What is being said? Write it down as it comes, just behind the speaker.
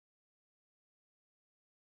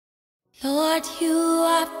Lord, you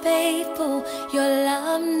are faithful, your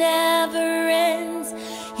love never ends.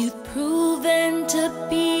 You've proven to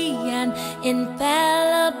be an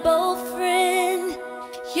infallible friend.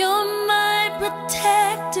 You're my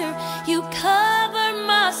protector, you cover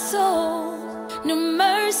my soul. New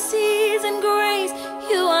mercies and grace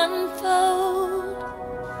you unfold.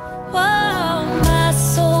 Whoa, my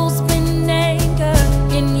soul's been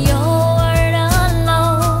anchored in your word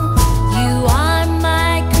alone. You are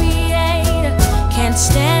my creator, can't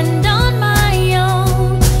stand on my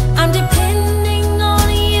own. I'm depending on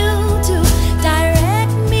you to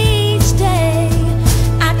direct me each day.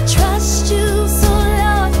 I trust you, so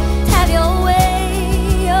Lord, have your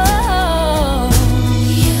way. Oh,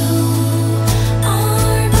 you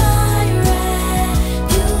are my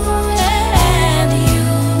refuge, and you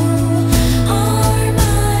are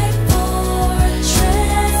my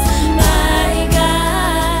fortress, my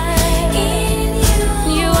God. In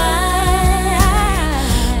you I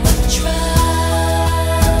trust.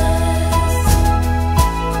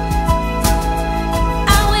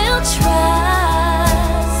 I will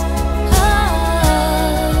trust. Oh,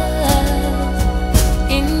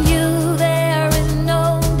 in you there is no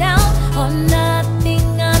doubt or nothing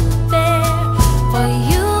unfair. For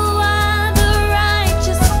you are the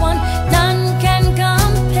righteous one, none can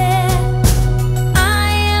compare. I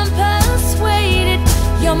am persuaded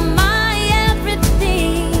you're my